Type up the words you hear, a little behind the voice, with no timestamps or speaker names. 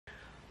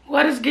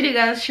What is good, you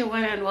guys?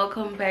 Shawana, and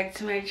welcome back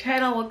to my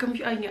channel. Welcome if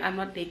you are new. I'm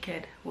not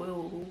naked.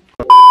 Whoa.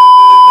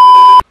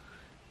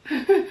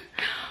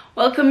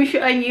 Welcome if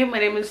you are new. My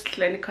name is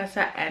Lanie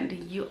and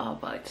you are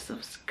about to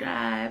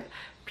subscribe.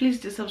 Please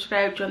do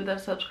subscribe, join the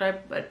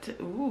subscribe button.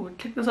 Ooh,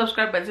 click the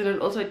subscribe button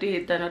and also do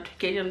hit the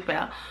notification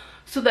bell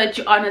so that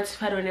you are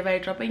notified whenever I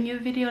drop a new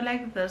video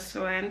like this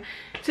one.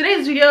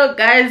 Today's video,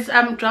 guys,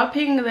 I'm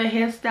dropping the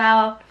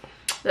hairstyle,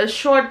 the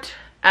short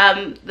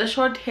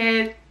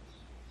hair.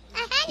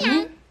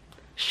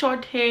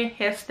 Short hair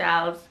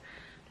hairstyles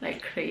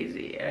like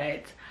crazy,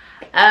 right?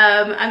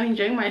 I'm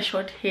enjoying my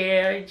short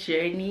hair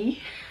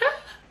journey.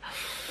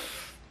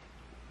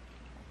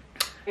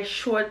 My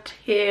short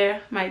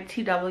hair, my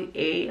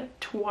TWA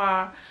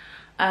TWA.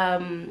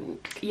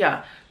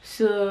 Yeah,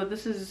 so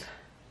this is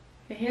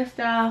the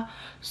hairstyle.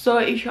 So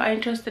if you are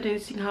interested in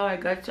seeing how I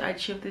got to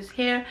achieve this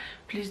hair,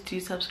 please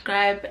do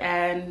subscribe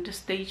and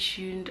stay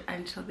tuned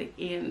until the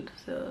end.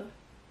 So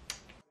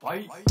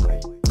bye.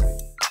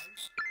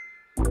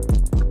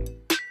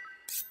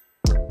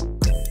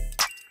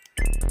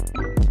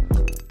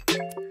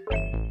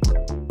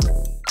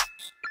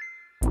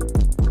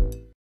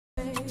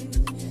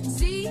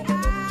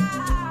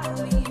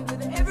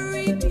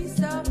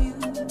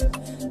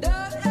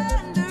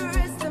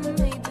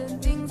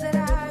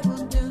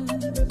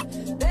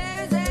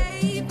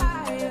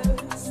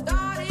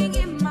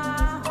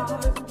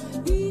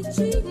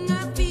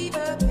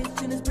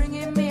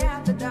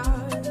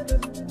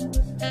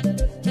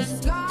 The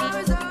sky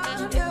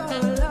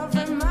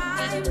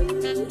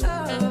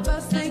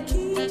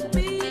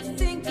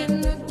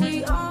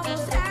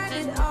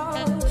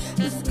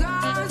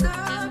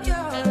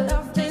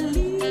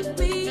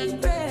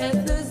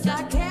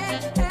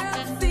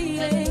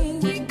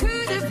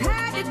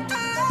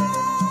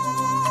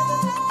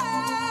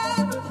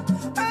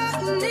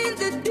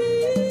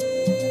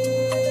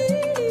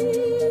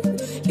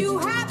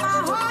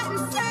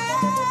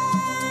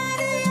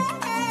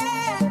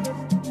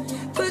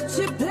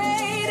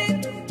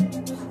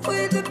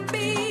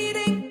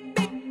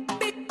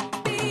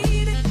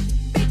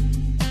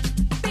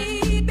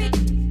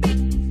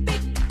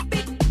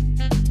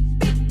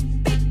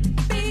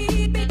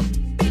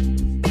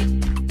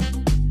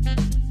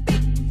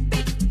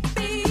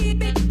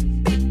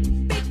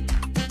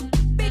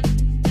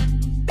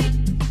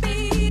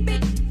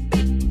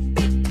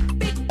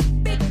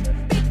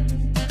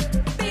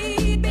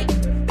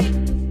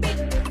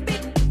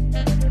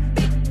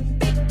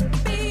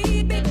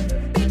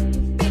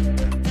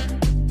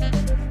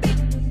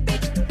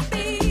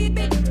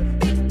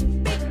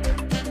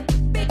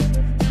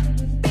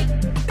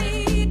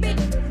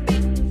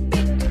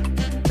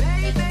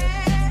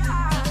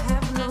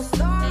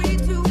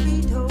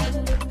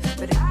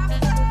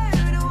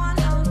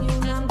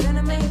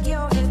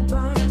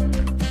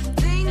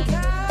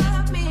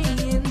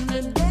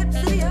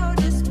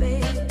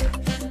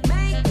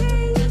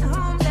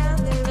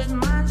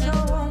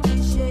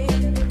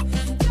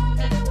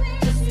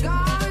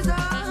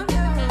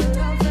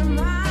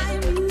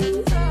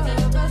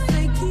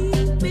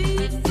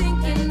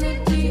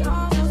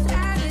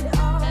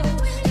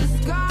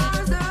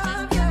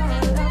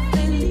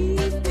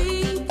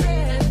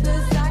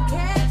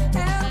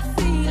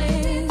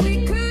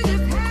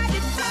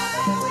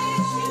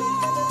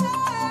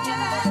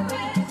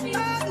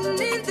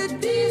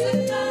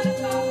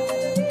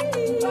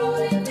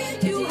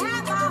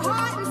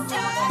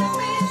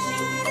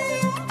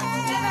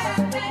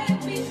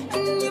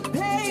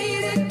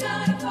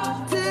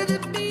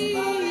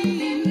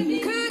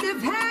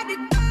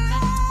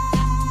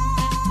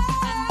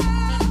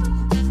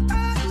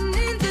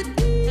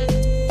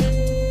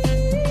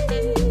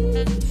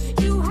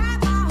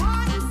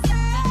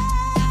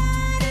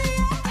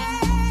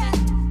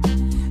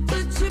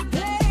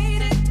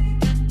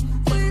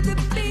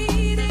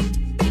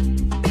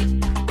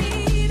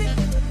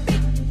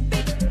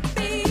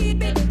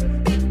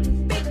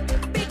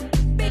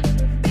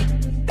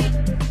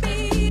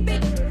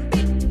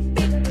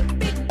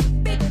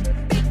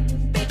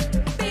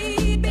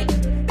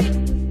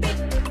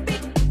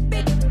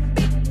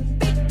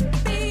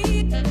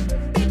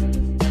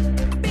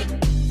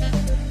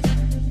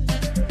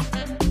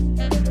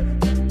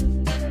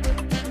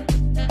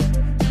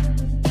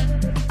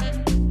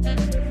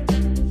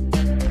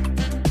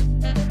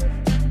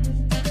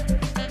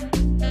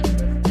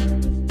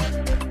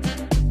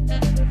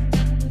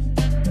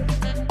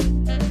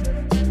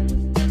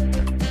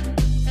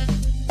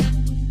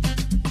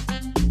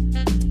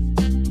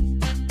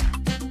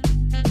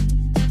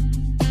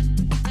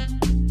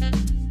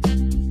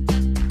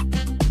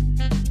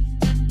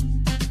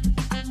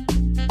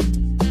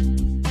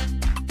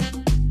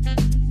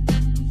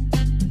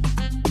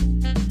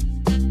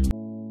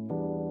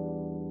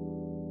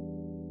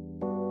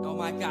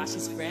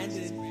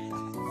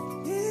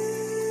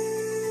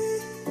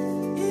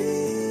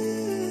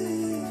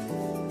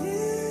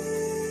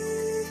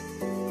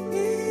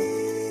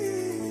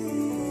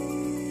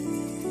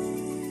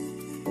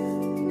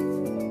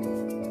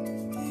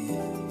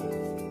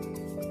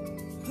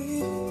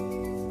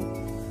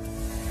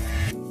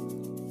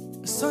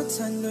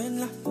ngisothandweni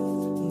la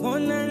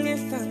ngibona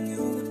ngehla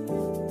nyuka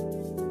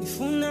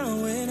ngifuna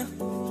wena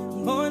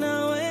ngibona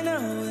wena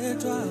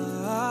wedwa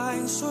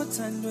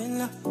ngisothandweni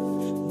la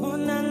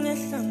ngibona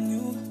ngehla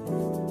nyuka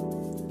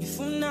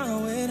ngifuna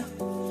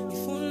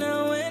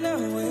wena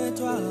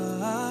wedwa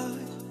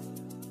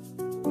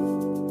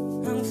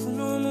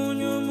angifuna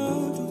omunye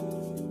umuntu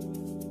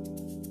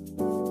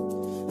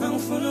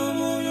angifuna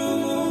omunye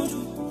umuntu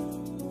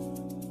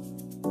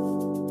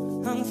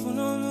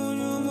angifuna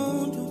omunye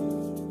umuntu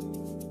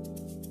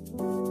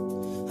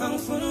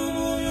angifuna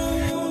omunye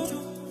umuntu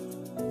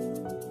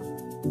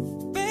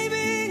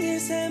baby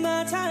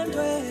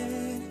ngisemathandweni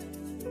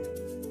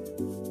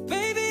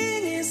baby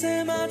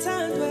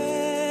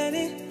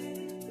ngisemathandweni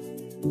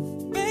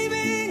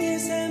baby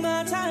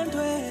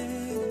ngisemathandweni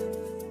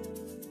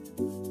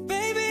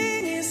baby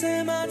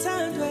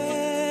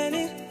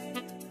ngisemathandweni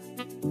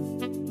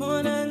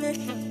bona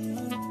ngehla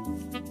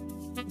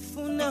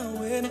ngifuna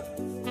wena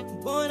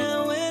bona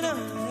wena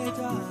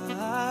wedwa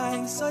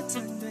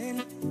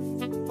ngisothandweni